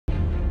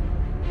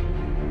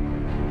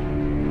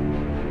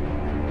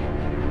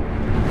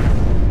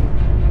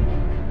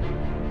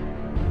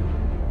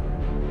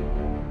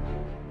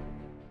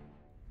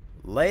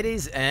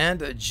Ladies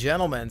and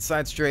gentlemen,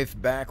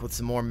 SideStrafe back with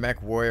some more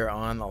Mechwarrior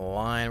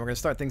Online. We're going to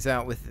start things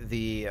out with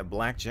the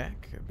BlackJack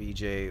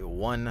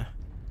BJ-1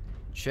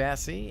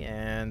 chassis,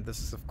 and this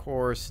is of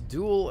course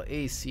dual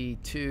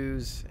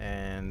AC2s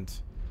and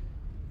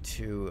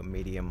 2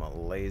 medium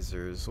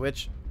lasers,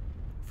 which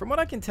from what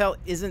I can tell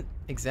isn't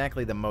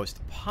exactly the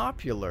most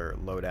popular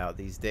loadout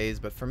these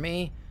days, but for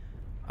me,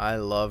 I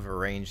love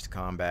ranged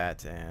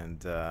combat,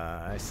 and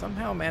I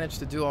somehow managed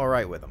to do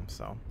alright with them,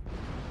 so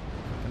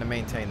gonna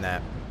maintain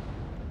that.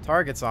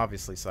 Target's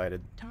obviously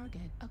sighted.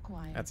 Target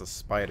acquired. That's a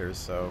spider,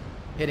 so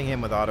hitting him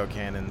with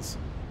autocannons,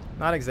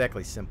 not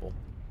exactly simple.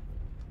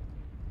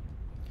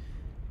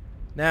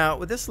 Now,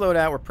 with this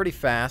loadout, we're pretty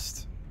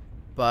fast,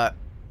 but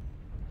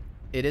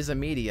it is a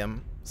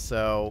medium,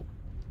 so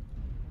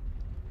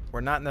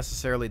we're not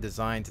necessarily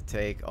designed to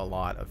take a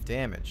lot of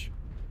damage.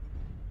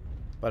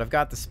 But I've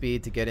got the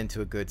speed to get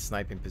into a good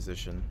sniping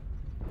position,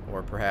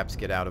 or perhaps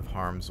get out of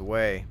harm's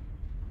way.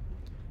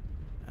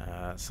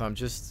 So I'm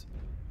just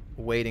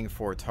waiting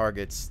for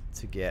targets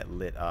to get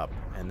lit up,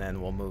 and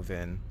then we'll move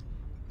in.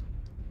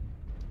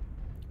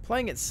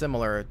 Playing it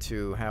similar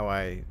to how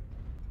I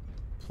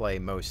play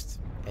most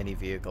any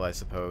vehicle, I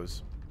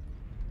suppose.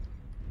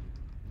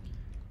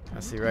 I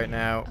see right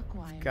now,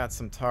 we've got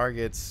some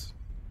targets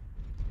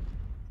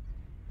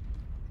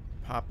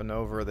popping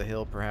over the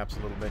hill perhaps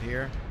a little bit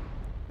here.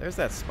 There's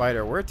that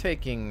spider. We're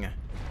taking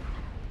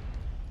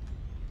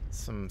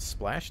some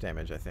splash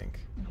damage, I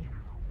think.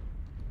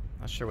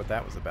 Not sure what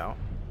that was about.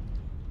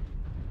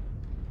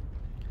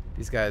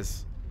 These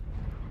guys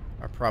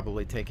are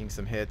probably taking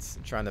some hits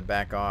and trying to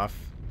back off.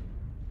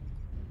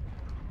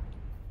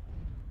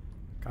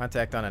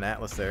 Contact on an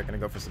Atlas there. Gonna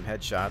go for some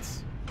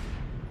headshots.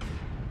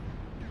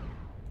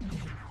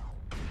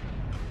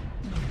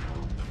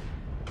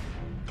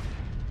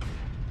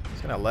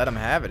 Just gonna let him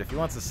have it. If he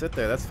wants to sit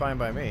there, that's fine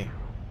by me.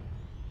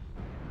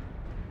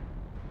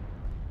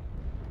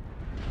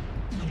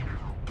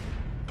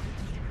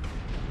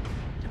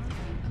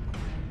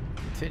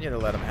 Continue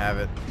to let him have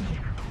it.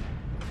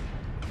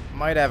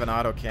 Might have an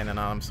autocannon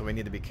on him, so we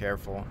need to be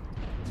careful.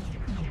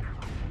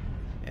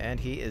 And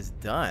he is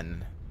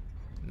done.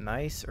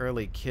 Nice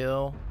early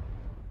kill.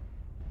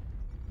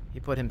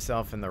 He put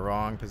himself in the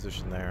wrong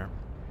position there.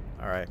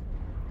 Alright.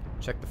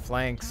 Check the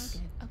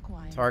flanks.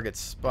 Target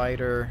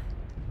spider.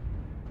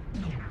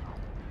 New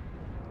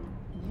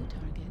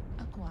target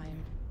acquired.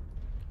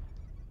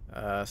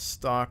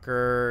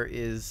 Stalker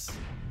is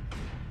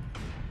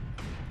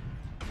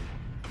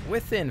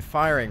within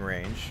firing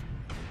range.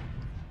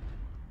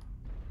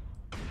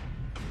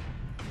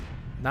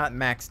 Not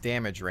max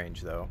damage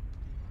range, though.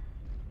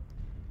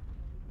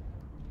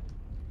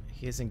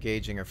 He is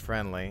engaging a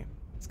friendly.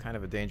 It's kind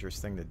of a dangerous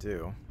thing to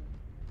do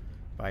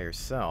by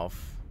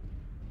yourself.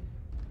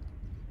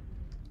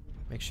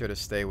 Make sure to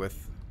stay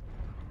with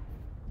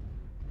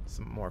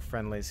some more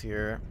friendlies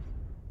here.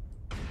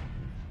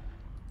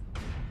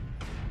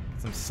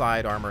 Some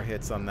side armor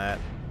hits on that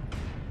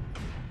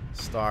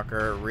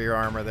Stalker. Rear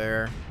armor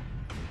there.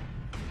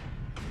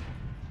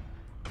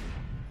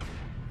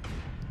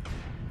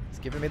 He's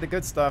giving me the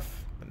good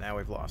stuff, but now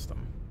we've lost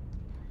him.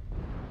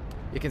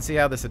 You can see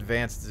how this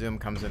advanced zoom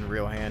comes in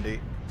real handy.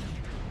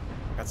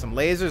 Got some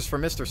lasers for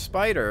Mr.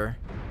 Spider.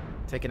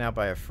 Taken out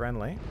by a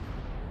friendly.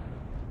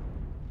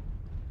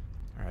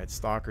 Alright,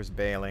 Stalker's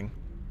bailing.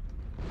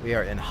 We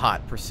are in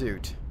hot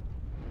pursuit.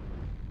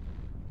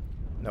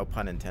 No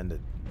pun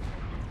intended.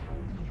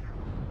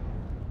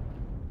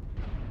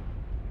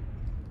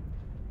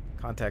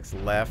 Contact's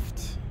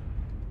left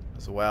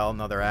as well.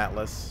 Another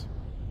Atlas.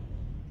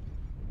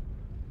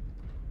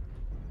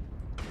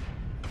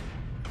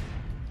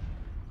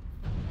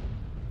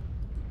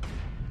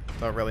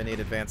 Don't really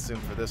need advanced zoom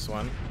for this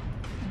one.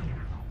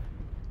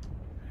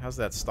 How's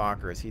that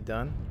Stalker? Is he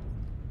done?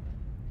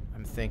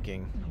 I'm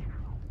thinking.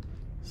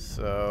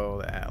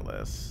 So, the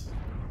Atlas.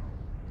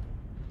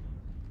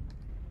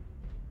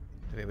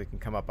 Maybe we can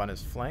come up on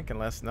his flank,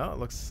 unless... No, it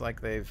looks like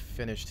they've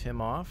finished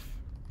him off.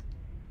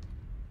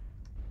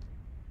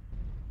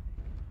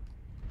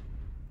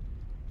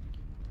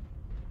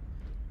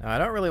 Now, I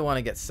don't really want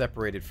to get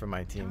separated from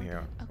my team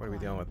here. What are we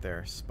dealing with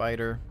there?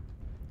 Spider.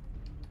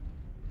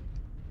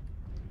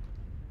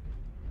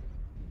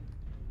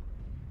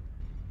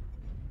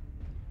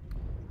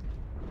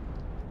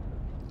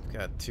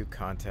 Got 2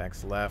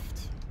 contacts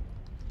left.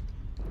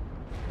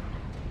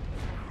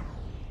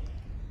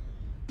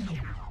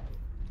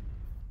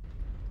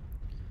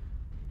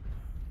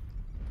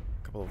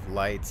 Couple of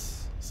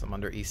lights, some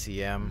under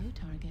ECM. New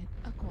target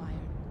acquired.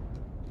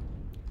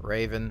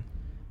 Raven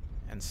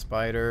and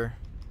Spider.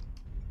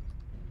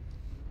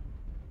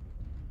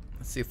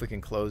 Let's see if we can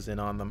close in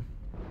on them.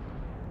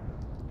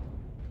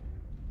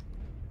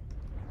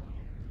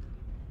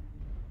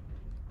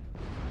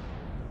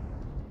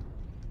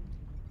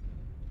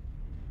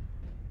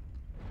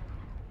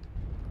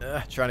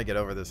 Trying to get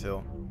over this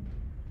hill.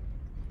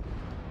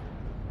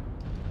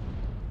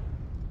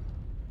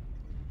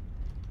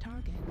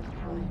 Target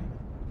acquired.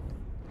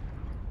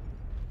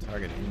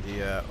 Target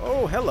India.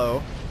 Oh,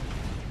 hello.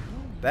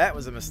 That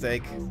was a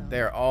mistake.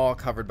 They're all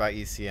covered by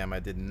ECM. I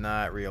did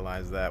not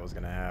realize that was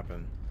going to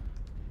happen.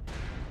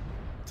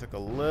 Took a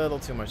little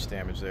too much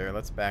damage there.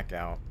 Let's back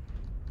out.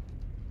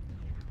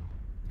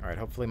 Alright,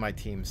 hopefully my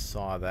team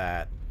saw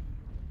that.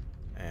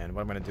 And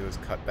what I'm going to do is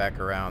cut back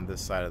around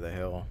this side of the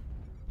hill.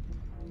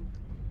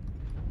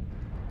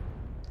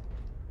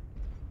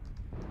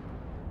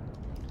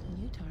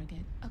 New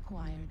target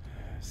acquired.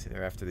 See,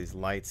 they're after these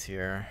lights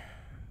here.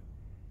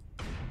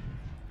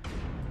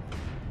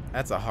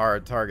 That's a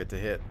hard target to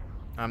hit.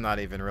 I'm not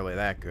even really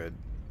that good.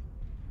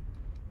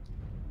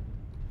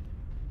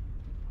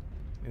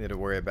 We need to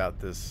worry about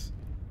this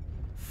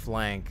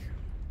flank.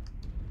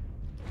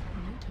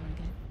 New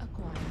target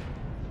acquired.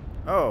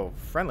 Oh,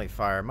 friendly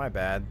fire. My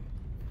bad.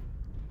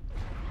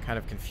 Kind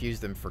of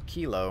confused them for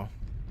Kilo.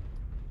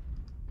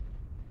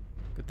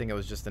 Good thing it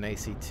was just an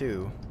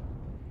AC-2.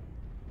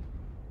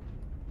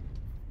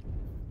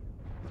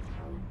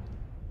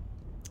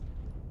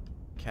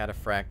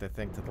 Cataphract, I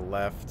think, to the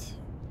left.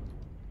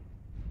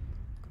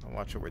 Gonna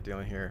watch what we're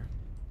doing here.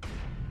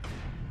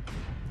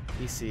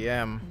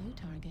 ECM. New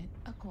target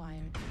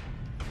acquired.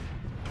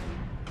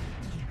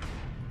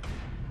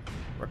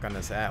 Work on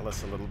this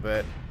Atlas a little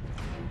bit.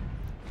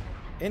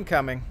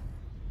 Incoming.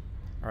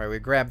 Alright, we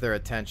grabbed their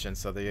attention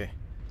so the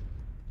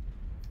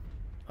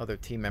other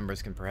team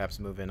members can perhaps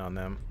move in on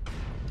them.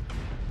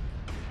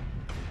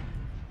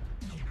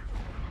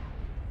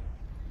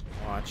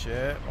 Watch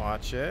it,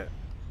 watch it.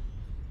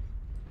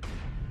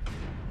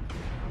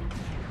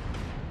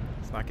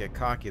 Let's not get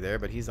cocky there,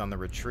 but he's on the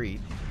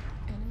retreat.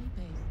 Enemy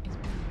base is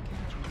being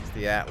captured. It's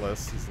the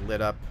Atlas. He's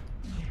lit up.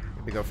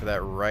 Maybe go for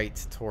that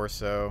right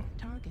torso.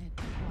 Target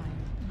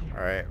acquired.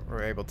 Alright,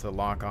 we're able to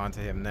lock onto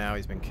him now.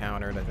 He's been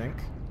countered, I think.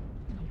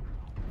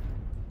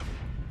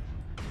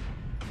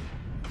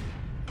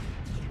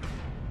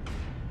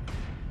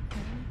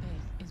 Enemy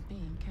base is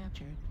being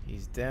captured.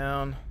 He's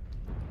down.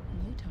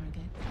 New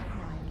target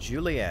acquired.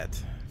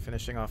 Juliet,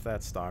 finishing off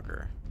that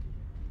stalker.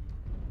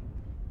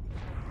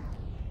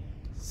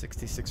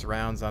 66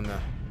 rounds on the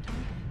Target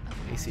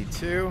acquired.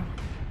 AC-2.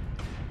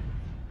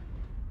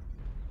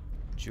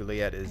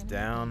 Juliet is Enemy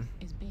down.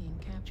 base is being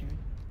captured.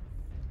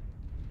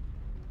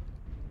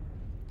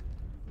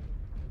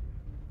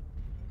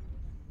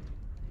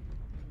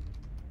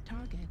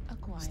 Target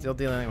acquired. Still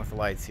dealing with the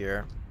lights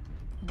here.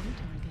 New target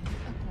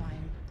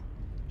acquired.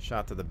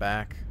 Shot to the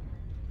back.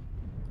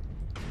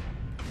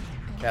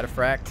 Enemy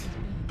Cataphract. base is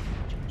being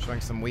captured.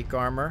 Showing some weak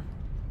armor.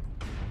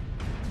 New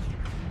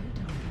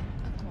target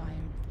acquired.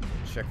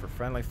 Check for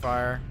friendly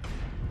fire.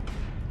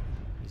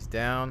 He's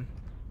down.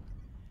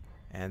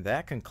 And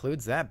that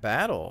concludes that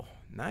battle.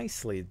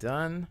 Nicely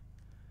done.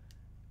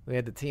 We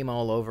had the team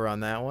all over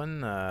on that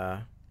one.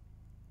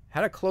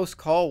 Had a close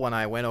call when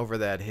I went over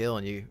that hill,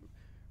 and you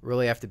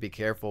really have to be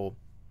careful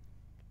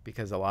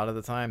because a lot of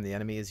the time the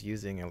enemy is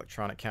using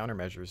electronic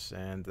countermeasures,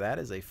 and that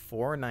is a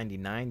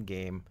 499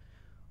 game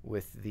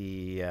with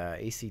the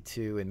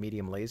AC-2 and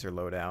medium laser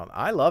loadout.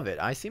 I love it.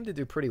 I seem to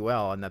do pretty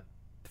well in the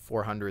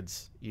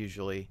 400s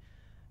usually.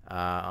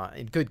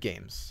 In good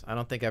games. I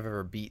don't think I've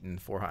ever beaten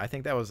 400. I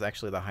think that was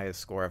actually the highest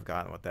score I've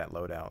gotten with that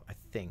loadout. I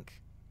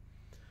think.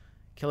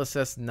 Kill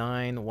assist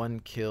 9, 1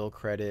 kill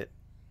credit,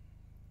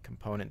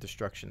 component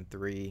destruction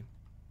 3.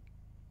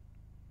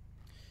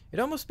 It'd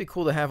almost be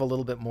cool to have a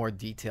little bit more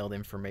detailed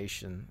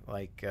information,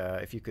 like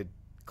if you could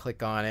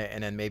click on it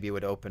and then maybe it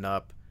would open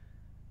up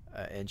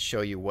and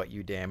show you what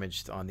you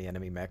damaged on the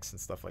enemy mechs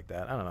and stuff like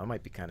that. I don't know. It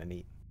might be kind of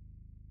neat.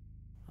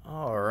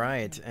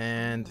 Alright,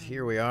 and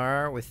here we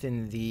are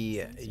within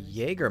the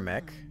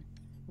JagerMech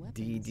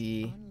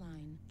DD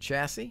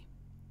chassis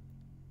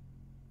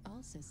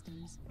All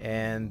systems.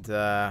 and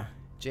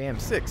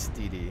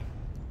JM6-DD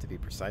to be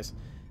precise.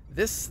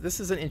 This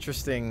is an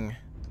interesting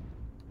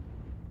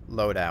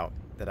loadout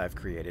that I've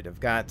created. I've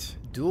got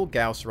dual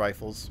Gauss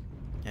rifles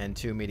and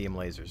 2 medium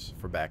lasers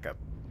for backup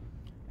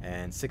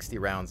and 60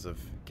 rounds of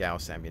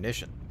Gauss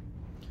ammunition.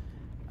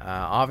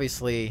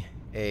 Obviously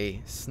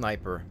a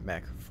sniper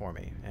mech for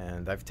me,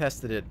 and I've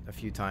tested it a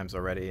few times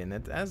already, and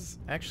it has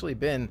actually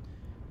been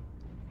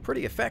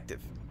pretty effective.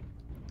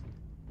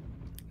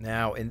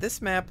 Now in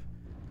this map,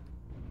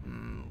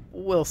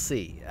 we'll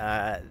see.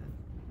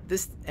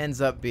 This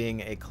ends up being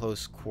a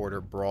close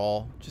quarter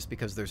brawl just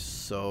because there's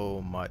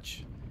so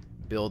much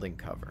building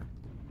cover,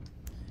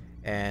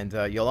 and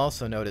you'll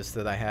also notice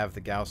that I have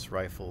the Gauss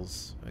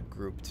rifles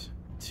grouped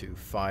to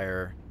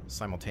fire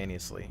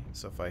simultaneously.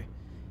 So if I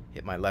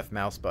hit my left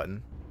mouse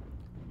button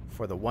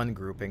for the one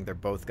grouping, they're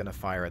both going to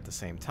fire at the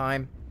same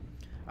time.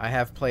 I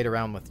have played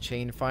around with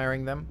chain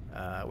firing them,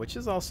 which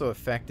is also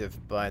effective,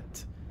 but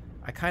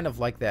I kind of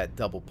like that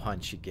double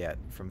punch you get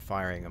from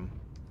firing them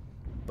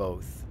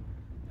both.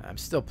 I'm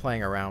still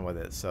playing around with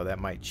it, so that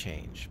might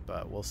change,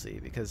 but we'll see,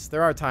 because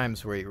there are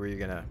times where you're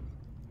going to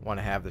want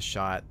to have the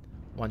shot,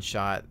 one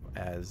shot,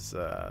 as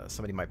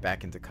somebody might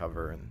back into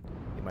cover, and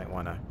you might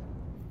want to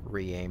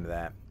re-aim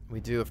that. We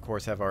do, of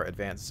course, have our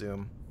advanced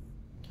zoom.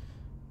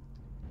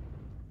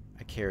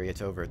 I carry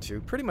it over to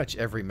pretty much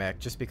every mech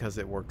just because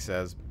it works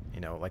as,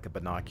 you know, like a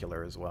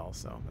binocular as well,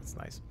 so that's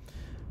nice.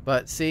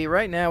 But see,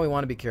 right now we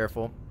want to be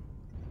careful.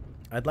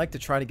 I'd like to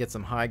try to get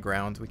some high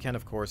ground. We can,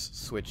 of course,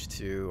 switch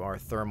to our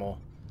thermal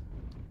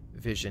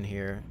vision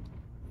here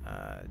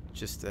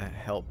just to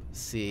help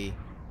see.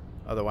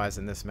 Otherwise,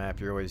 in this map,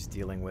 you're always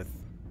dealing with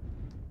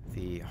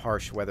the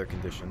harsh weather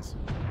conditions.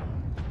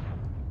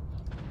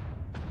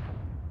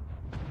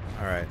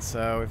 Alright,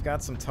 so we've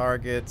got some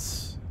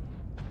targets.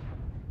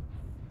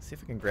 See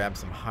if we can grab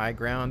some high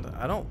ground.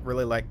 I don't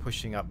really like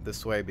pushing up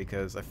this way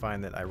because I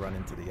find that I run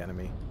into the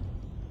enemy.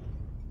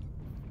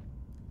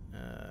 I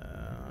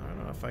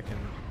don't know if I can...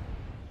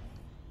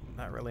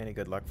 Not really any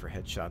good luck for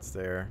headshots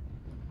there.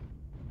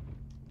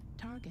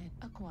 Target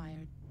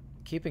acquired.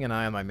 Keeping an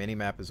eye on my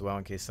mini-map as well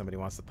in case somebody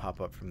wants to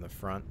pop up from the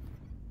front.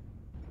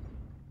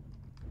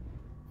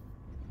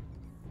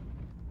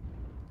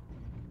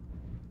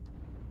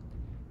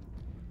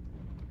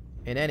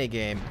 In any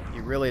game,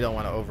 you really don't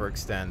want to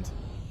overextend.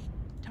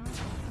 Target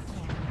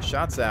acquired.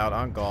 Shots out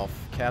on golf,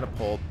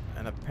 catapult,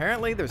 and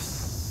apparently there's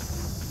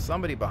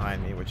somebody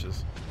behind me, which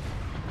is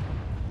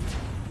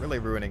really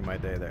ruining my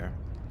day there.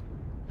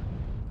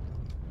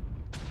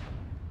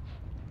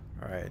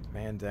 Alright,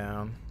 man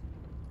down.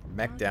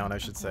 Mech down, I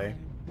should say.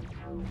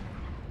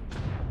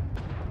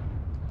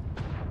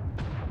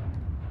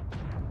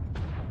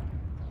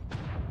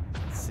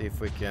 Let's see if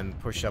we can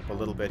push up a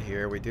little bit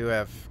here. We do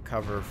have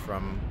cover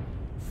from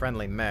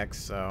friendly mechs,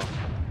 so...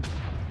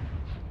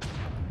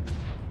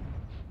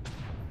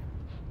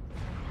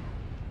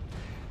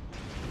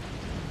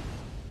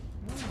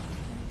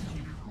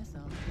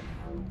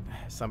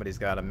 Somebody's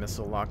got a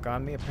missile lock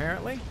on me,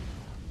 apparently.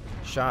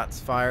 Shots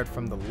fired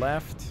from the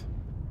left.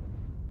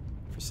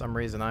 For some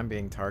reason, I'm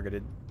being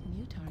targeted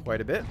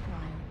quite a bit.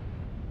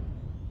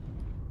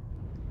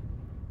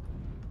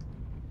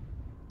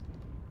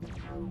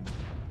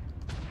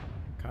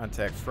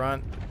 Contact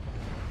front.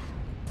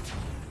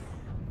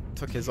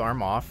 Took his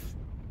arm off.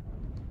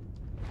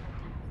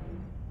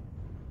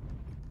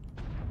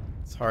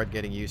 It's hard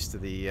getting used to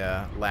the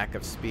lack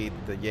of speed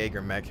the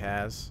JagerMech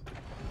has.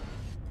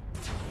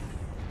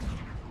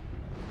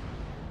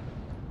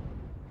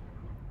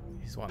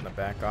 He's wanting to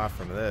back off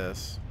from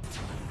this.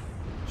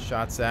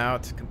 Shots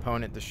out.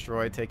 Component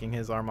destroyed, taking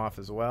his arm off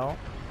as well.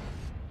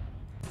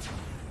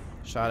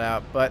 Shot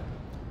out, but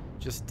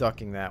just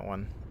ducking that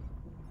one.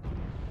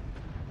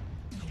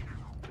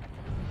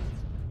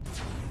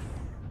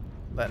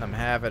 Letting him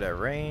have it at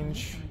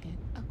range.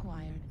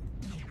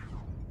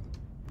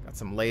 Got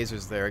some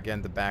lasers there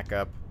again to back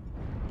up.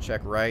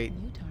 Check right.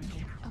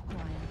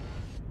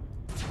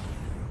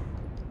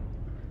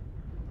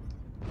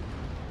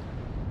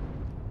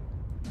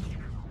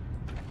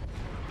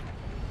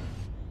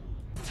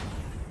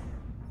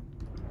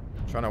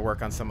 Trying to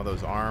work on some of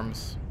those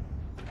arms.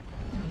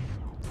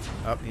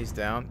 Oh, he's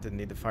down. Didn't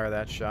need to fire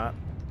that shot.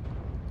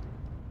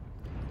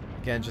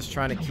 Again, just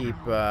trying to keep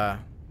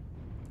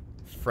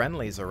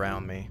friendlies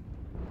around me.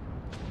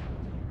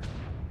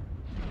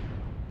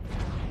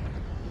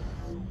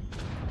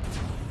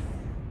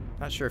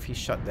 Not sure if he's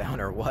shut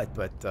down or what,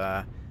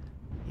 but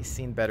he's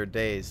seen better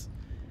days.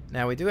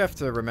 Now, we do have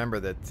to remember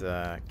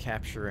that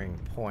capturing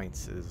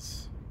points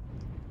is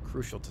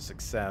crucial to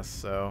success,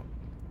 so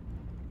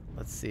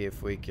let's see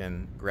if we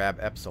can grab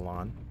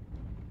Epsilon.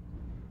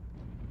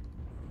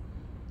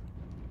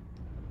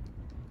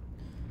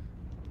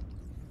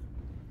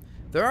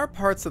 There are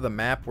parts of the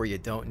map where you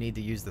don't need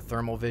to use the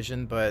thermal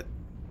vision, but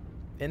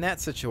in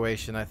that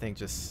situation, I think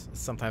just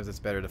sometimes it's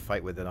better to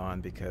fight with it on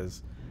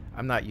because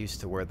I'm not used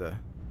to where the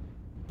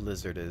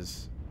blizzard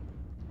is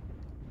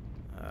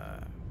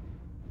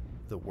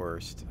the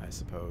worst, I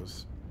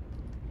suppose.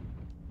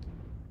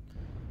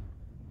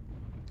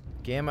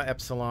 Gamma,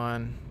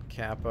 Epsilon,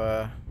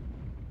 Kappa,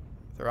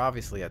 they're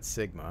obviously at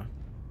Sigma.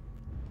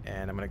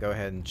 And I'm going to go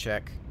ahead and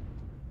check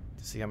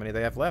to see how many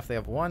they have left. They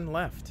have one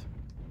left.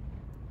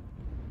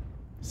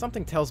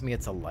 Something tells me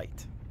it's a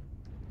light.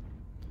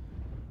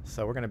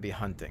 So we're going to be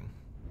hunting.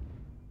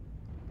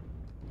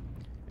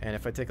 And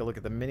if I take a look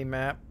at the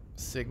mini-map,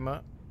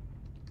 Sigma,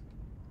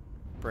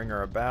 bring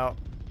her about.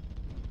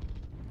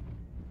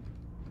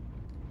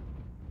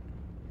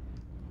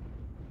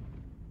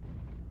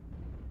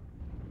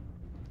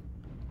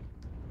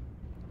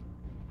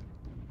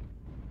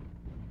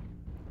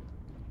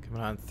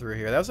 Coming on through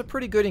here. That was a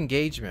pretty good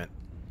engagement.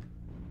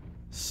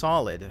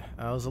 Solid.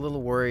 I was a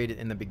little worried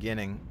in the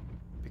beginning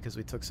because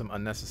we took some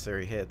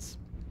unnecessary hits.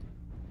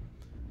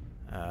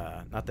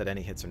 Not that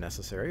any hits are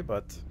necessary,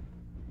 but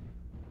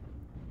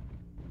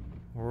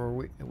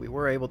we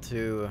were able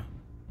to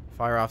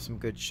fire off some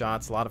good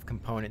shots. A lot of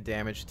component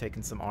damage,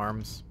 taking some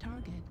arms.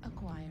 Target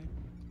acquired.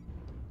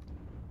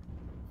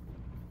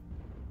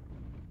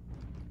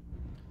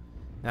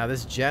 Now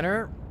this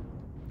Jenner,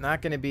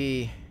 not going to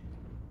be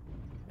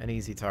an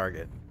easy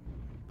target,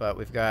 but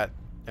we've got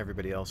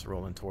everybody else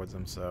rolling towards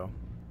him, so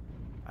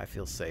I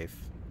feel safe.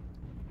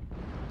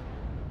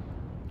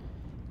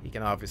 He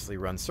can obviously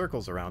run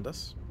circles around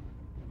us.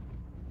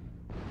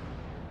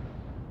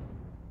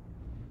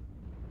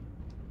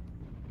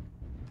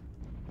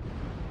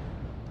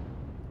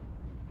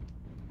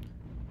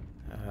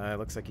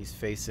 looks like he's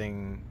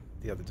facing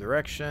the other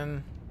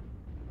direction.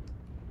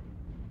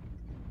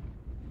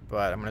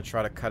 But I'm going to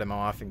try to cut him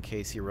off in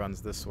case he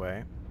runs this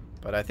way.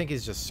 But I think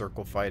he's just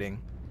circle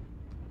fighting.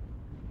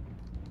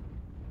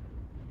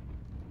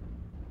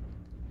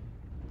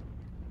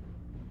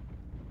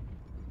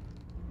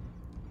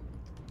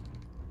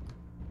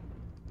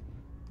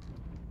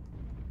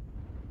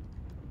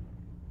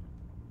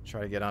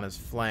 Try to get on his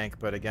flank,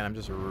 but again, I'm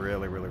just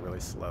really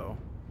slow.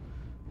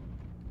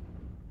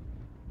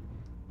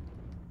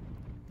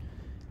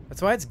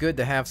 That's why it's good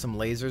to have some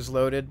lasers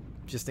loaded,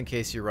 just in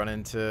case you run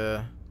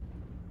into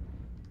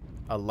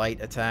a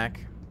light attack.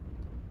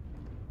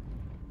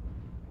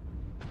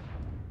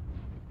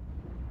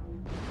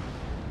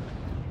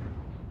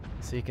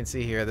 So you can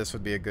see here, this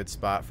would be a good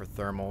spot for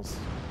thermals.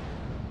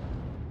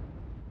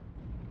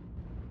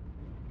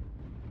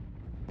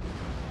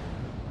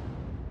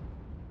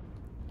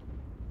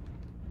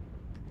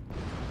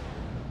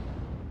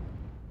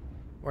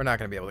 We're not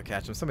going to be able to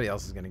catch him. Somebody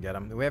else is going to get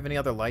him. Do we have any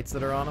other lights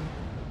that are on him?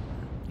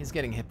 He's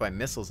getting hit by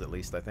missiles at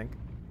least, I think.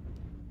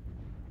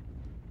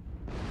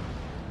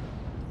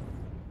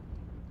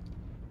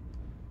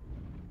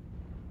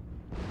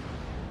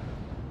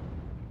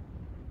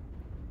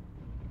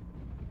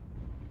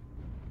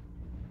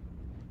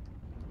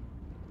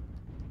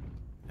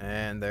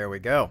 And there we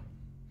go.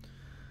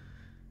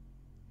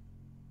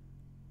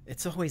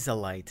 It's always a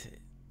light.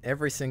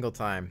 Every single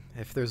time.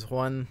 If there's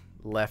one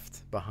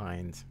left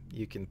behind,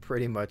 you can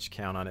pretty much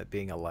count on it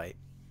being a light.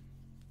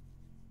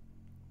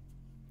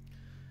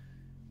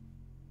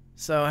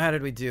 So how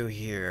did we do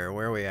here?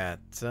 Where are we at?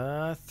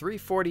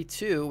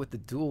 342 with the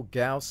dual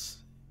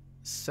Gauss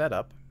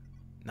setup.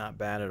 Not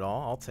bad at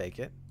all. I'll take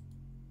it.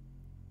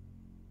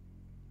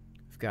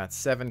 We've got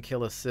 7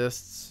 kill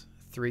assists,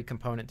 3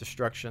 component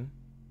destruction,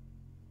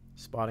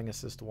 spotting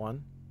assist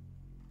 1.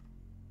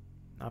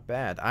 Not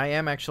bad. I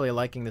am actually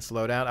liking this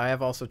loadout. I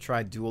have also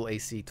tried dual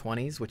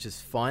AC-20s, which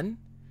is fun,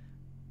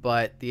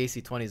 but the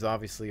AC-20s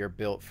obviously are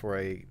built for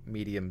a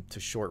medium to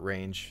short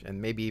range, and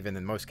maybe even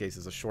in most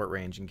cases a short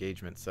range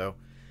engagement. So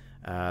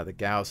the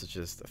Gauss is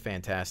just a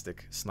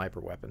fantastic sniper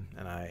weapon,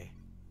 and I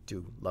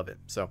do love it.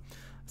 So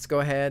let's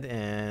go ahead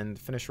and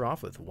finish her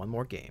off with one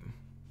more game.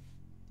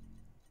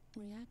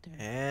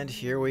 And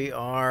here we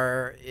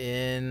are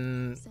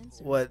in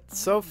what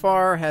so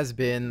far has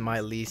been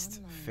my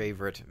least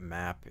favorite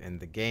map in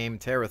the game,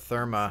 Terra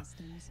Therma.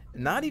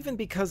 Not even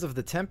because of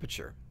the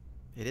temperature.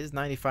 It is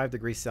 95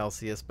 degrees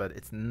Celsius, but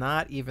it's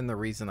not even the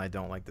reason I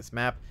don't like this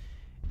map.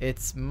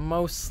 It's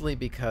mostly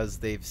because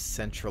they've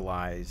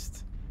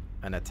centralized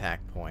an attack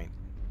point.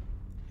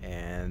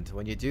 And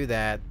when you do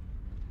that,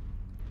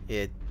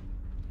 it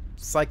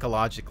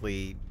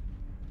psychologically,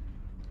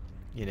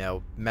 you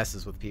know,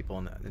 messes with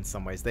people in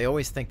some ways. They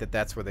always think that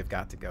that's where they've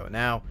got to go.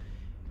 Now,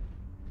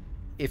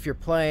 if you're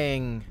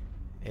playing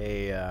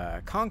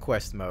a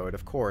conquest mode,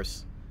 of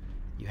course,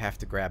 you have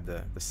to grab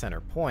the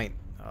center point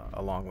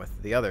along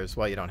with the others.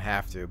 Well, you don't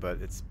have to,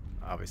 but it's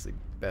obviously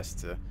best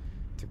to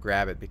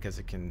grab it because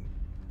it can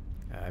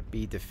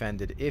be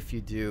defended if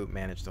you do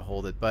manage to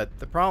hold it. But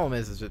the problem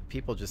is that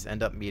people just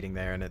end up meeting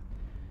there, and it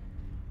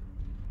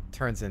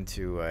turns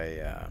into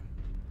a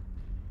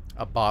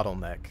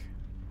bottleneck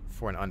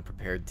for an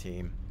unprepared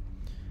team.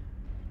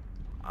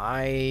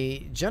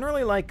 I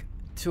generally like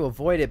to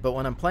avoid it, but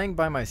when I'm playing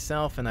by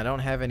myself and I don't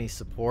have any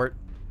support,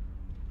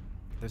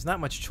 there's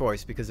not much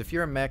choice, because if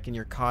you're a mech and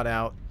you're caught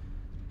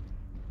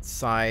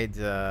outside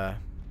of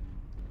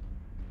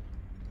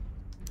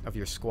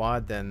your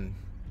squad, then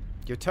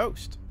you're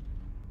toast.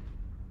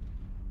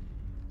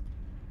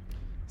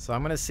 So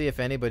I'm going to see if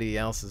anybody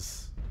else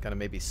is going to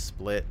maybe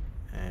split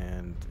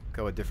and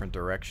go a different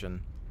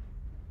direction.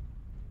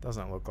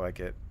 Doesn't look like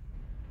it.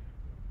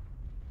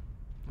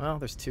 Well,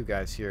 there's 2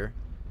 guys here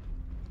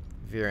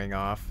veering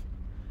off.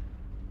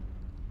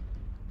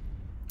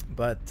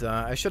 But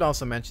I should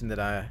also mention that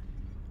I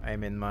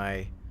am in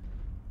my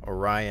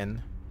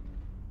Orion,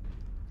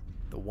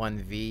 the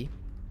 1-V.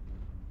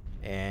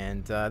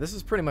 And this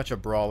is pretty much a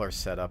brawler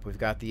setup. We've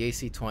got the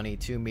AC-20,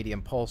 2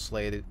 medium pulse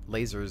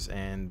lasers,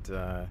 and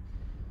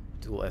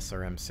dual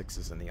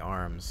SRM6s in the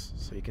arms.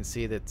 So you can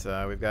see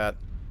that we've got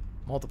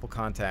multiple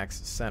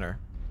contacts center.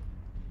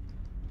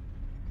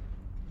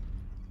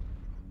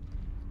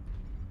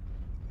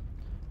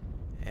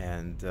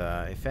 And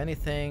if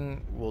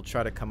anything, we'll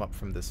try to come up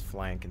from this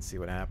flank and see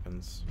what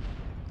happens.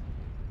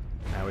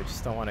 Now we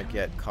just don't want to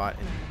get caught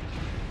in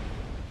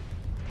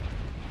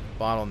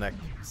bottleneck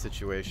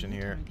situation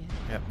here.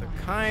 Yep, they're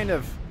kind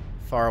of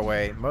far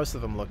away. Most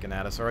of them looking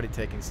at us, already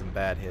taking some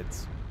bad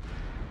hits.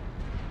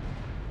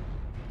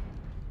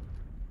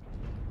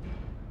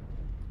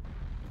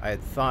 I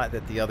had thought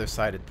that the other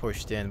side had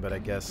pushed in, but I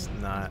guess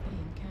not.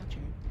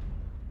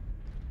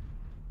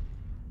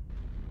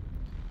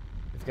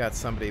 We've got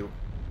somebody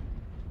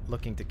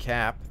looking to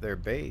cap their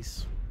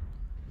base.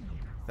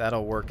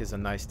 That'll work as a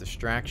nice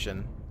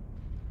distraction.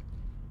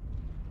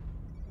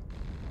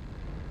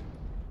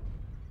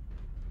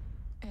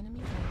 Enemy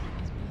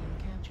is being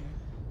captured.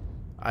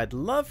 I'd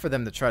love for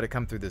them to try to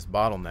come through this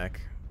bottleneck.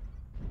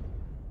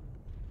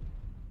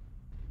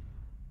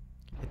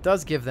 It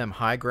does give them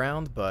high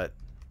ground, but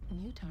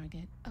New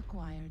target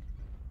acquired.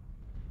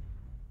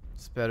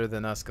 it's better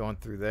than us going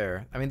through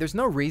there. I mean, there's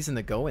no reason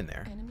to go in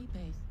there. Enemy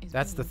base is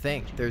That's the being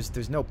thing. captured.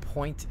 There's no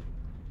point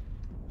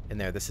in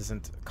there. This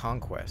isn't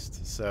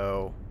conquest.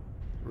 So,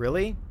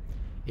 really?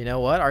 You know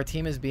what? Our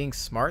team is being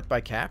smart by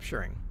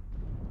capturing.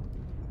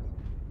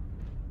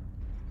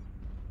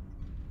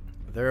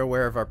 They're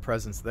aware of our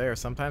presence there.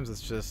 Sometimes it's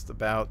just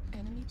about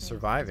Enemy base is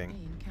surviving.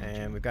 being captured.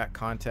 And we've got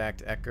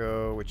Contact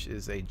Echo, which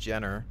is a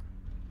Jenner.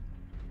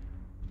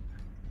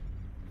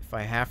 If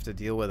I have to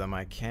deal with them,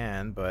 I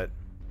can, but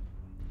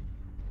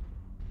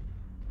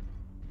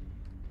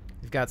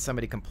we've got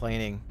somebody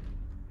complaining,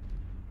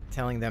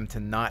 telling them to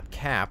not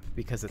cap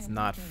because it's Enemy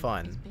not base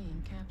fun. is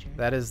being captured.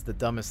 That is the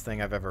dumbest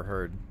thing I've ever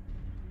heard.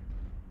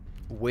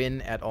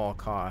 Win at all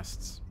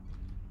costs.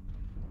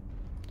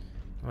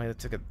 Let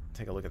me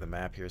take a look at the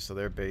map here. So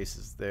their base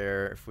is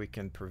there. If we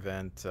can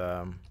prevent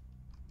them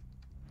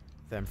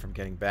from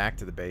getting back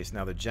to the base.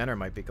 Now the Jenner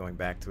might be going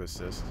back to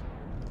assist.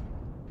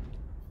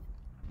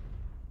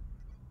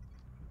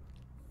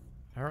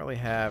 I don't really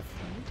have...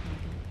 New target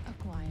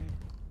acquired.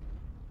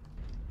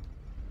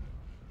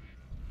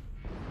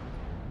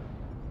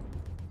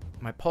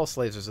 My pulse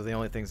lasers are the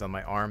only things on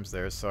my arms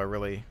there, so I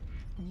really...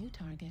 New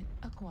target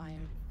acquired.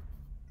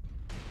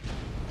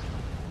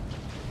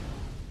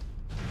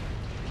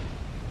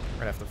 We're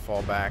gonna have to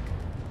fall back.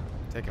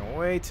 Taking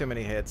way too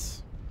many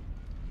hits.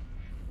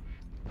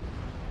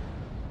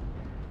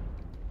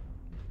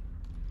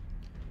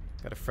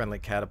 Got a friendly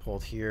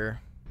catapult here.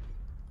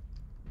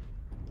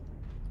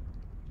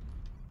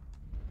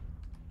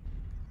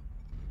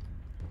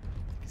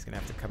 He's gonna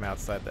have to come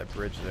outside that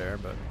bridge there,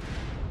 but...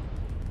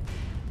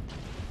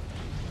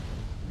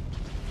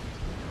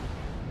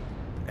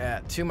 Yeah,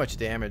 too much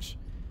damage.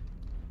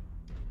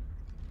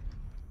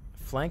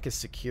 Flank is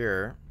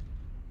secure.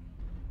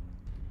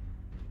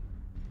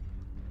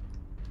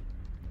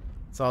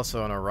 It's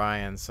also an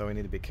Orion, so we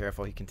need to be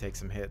careful. He can take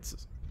some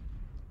hits.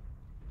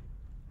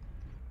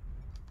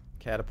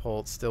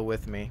 Catapult still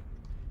with me.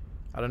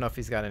 I don't know if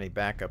he's got any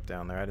backup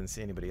down there. I didn't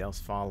see anybody else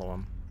follow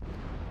him.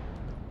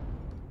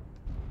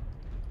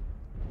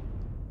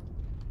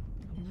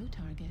 New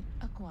target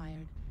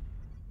acquired.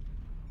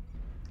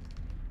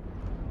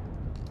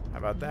 How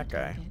about New that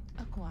guy? target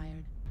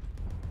acquired.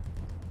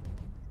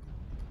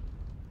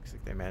 Looks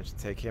like they managed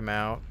to take him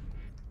out.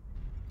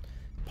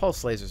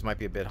 Pulse lasers might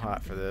be a bit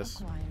hot for Target this.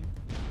 acquired.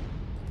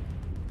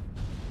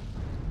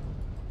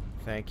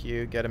 Thank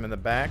you. Get him in the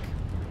back.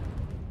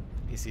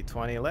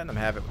 EC-20, letting them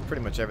have it.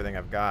 Pretty much everything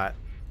I've got.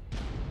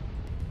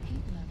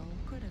 Heat level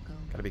critical.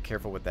 Gotta be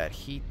careful with that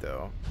heat,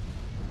 though.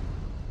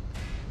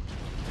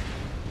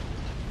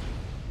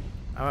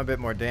 I'm a bit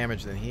more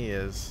damaged than he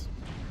is.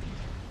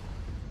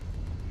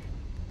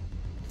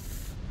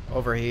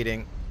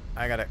 Overheating.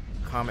 I gotta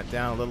calm it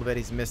down a little bit.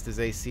 He's missed his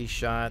AC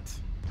shot.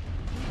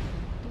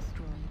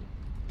 Destroyed.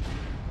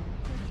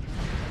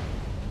 Critical.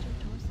 Major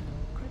torso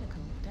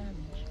critical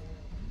damage.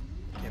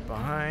 Get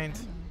behind.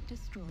 Ammo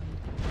destroyed.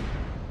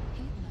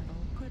 Heat level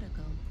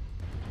critical.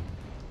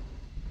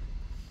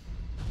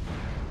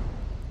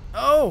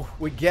 Oh!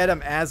 We get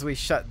him as we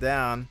shut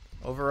down.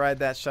 Override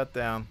that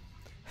shutdown.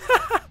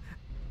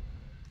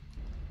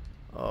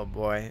 Oh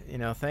boy. You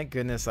know, thank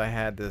goodness I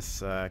had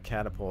this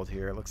catapult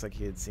here. It looks like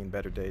he had seen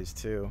better days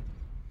too.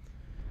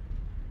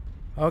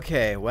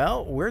 Okay,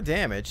 well, we're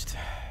damaged.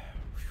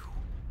 Whew.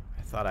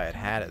 I thought I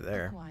had it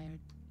there. Acquired.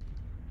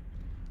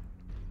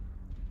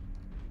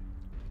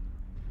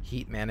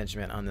 Heat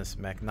management on this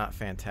mech, not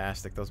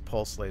fantastic. Those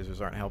pulse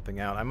lasers aren't helping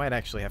out. I might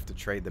actually have to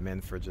trade them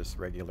in for just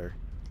regular.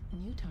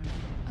 New target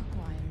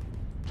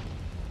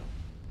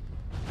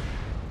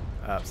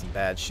acquired. Some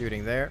bad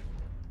shooting there.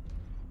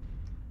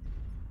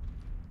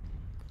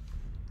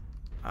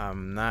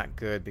 I'm not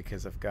good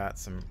because I've got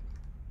some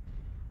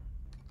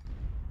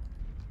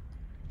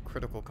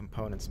critical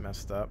components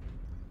messed up.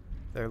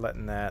 They're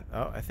letting that...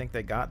 Oh, I think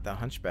they got the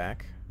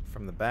hunchback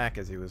from the back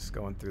as he was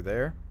going through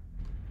there.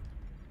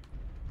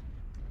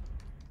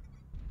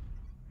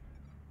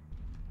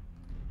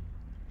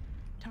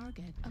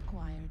 Target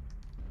acquired.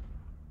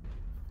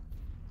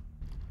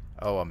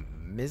 Oh, a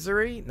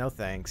misery? No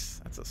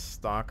thanks. That's a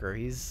stalker.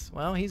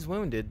 Well, he's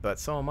wounded, but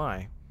so am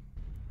I.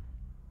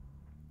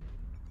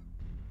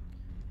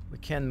 We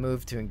can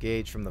move to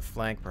engage from the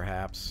flank,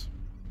 perhaps.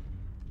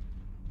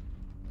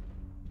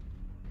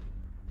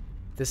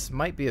 This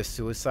might be a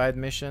suicide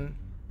mission.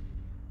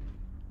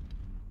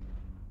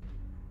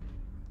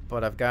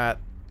 But I've got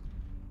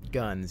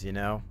guns, you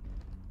know?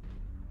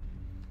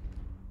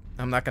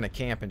 I'm not going to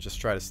camp and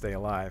just try to stay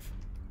alive.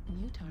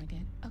 New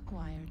target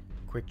acquired.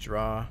 Quick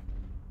draw.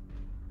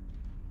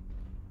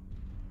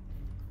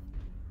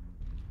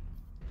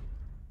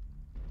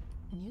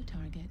 New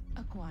target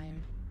acquired.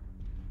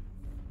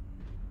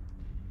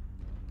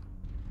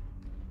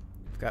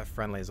 I've got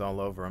friendlies all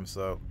over him,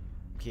 so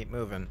keep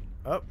moving.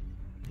 Oh,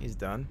 he's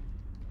done.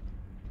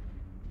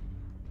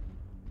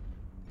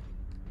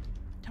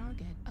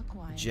 Target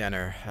acquired.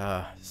 Jenner.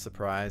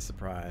 Surprise,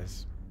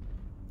 surprise.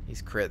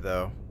 He's crit,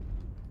 though.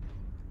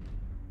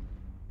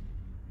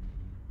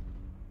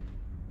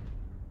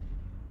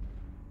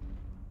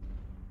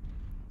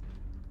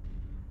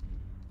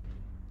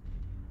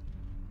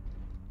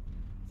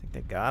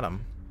 They got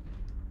him.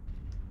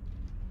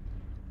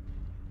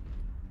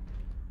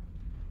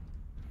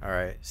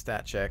 Alright,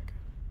 stat check.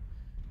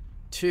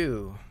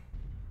 2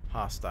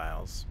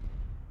 hostiles.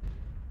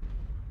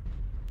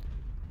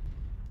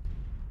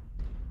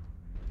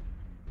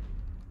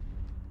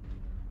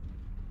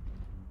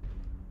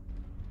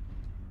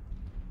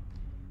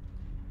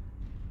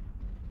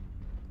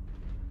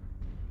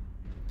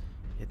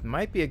 It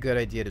might be a good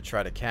idea to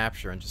try to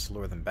capture and just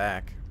lure them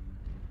back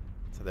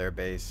to their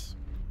base,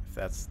 if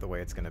that's the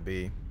way it's going to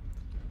be.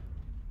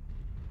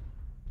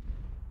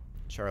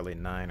 Charlie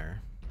 9er.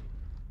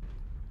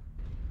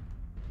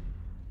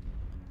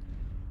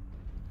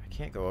 I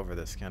can't go over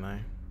this, can I?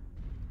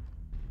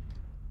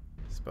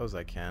 Suppose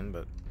I can,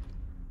 but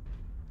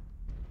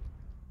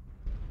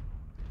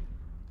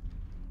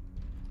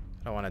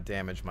I don't want to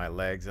damage my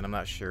legs, and I'm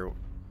not sure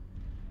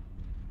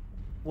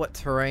what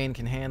terrain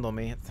can handle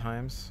me at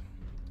times.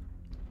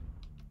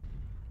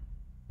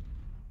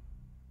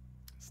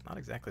 It's not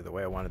exactly the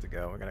way I wanted to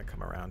go. We're going to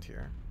come around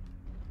here.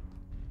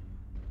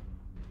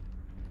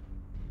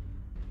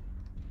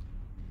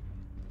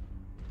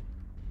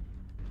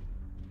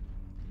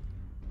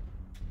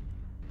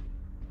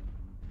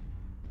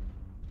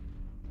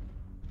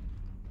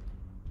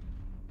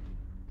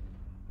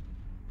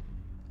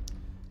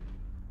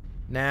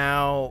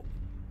 Now,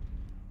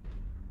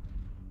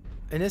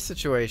 in this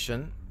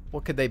situation,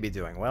 what could they be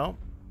doing? Well,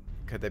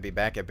 could they be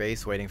back at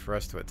base waiting for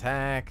us to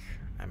attack?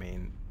 I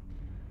mean,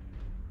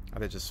 are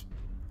they just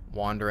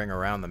wandering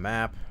around the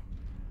map?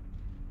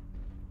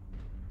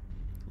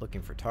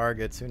 Looking for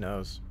targets? Who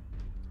knows?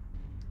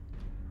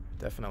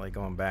 Definitely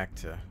going back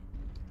to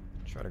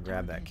try to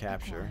grab that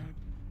capture.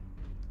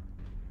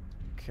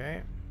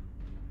 Okay.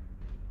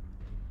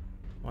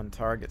 1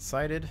 target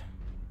sighted.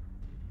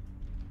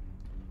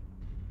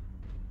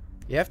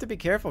 You have to be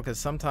careful because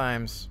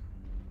sometimes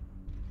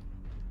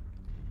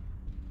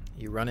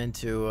you run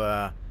into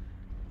a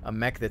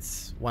mech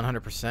that's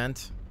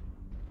 100%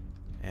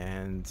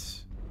 and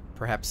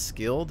perhaps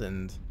skilled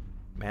and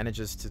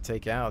manages to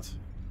take out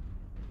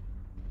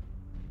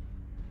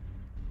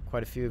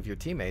quite a few of your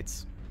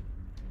teammates.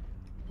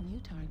 New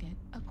target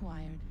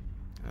acquired.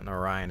 And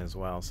Orion as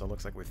well, so it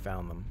looks like we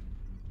found them.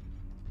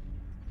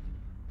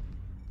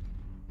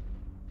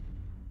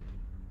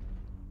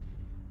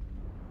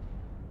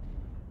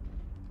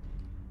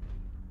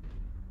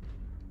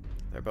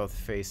 They're both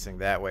facing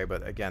that way,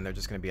 but again, they're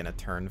just going to be in a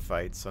turn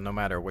fight, so no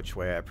matter which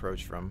way I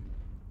approach from,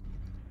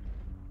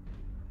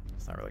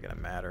 it's not really going to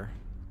matter.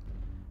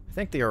 I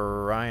think the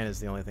Orion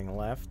is the only thing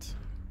left.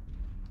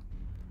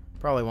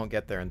 Probably won't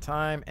get there in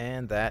time,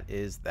 and that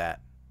is that.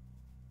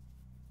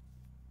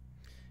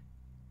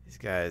 These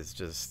guys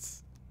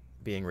just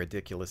being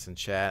ridiculous in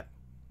chat.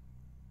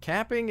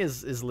 Capping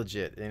is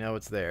legit. You know,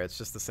 it's there. It's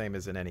just the same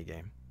as in any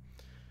game.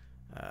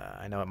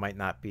 I know it might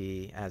not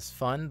be as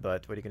fun,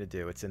 but what are you going to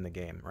do? It's in the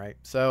game, right?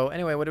 So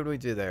anyway, what did we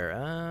do there?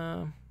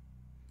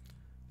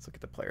 Let's look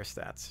at the player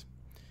stats.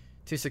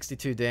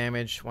 262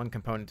 damage, 1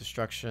 component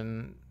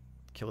destruction,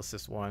 kill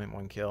assist 1, and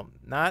 1 kill.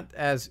 Not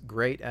as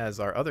great as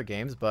our other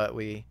games, but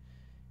we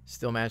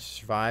still managed to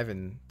survive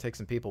and take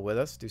some people with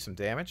us, do some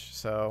damage.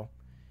 So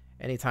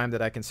anytime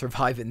that I can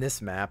survive in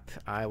this map,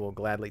 I will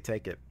gladly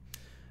take it.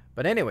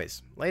 But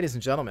anyways, ladies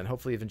and gentlemen,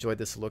 hopefully you've enjoyed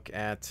this look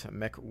at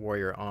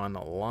Mechwarrior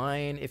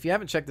Online. If you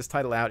haven't checked this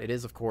title out, it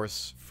is, of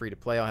course, free to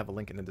play. I'll have a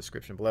link in the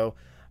description below.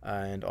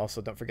 And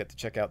also, don't forget to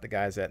check out the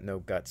guys at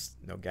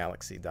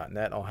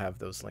NoGutsNoGalaxy.net. I'll have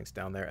those links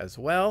down there as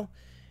well.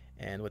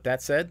 And with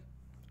that said,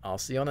 I'll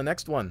see you on the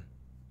next one.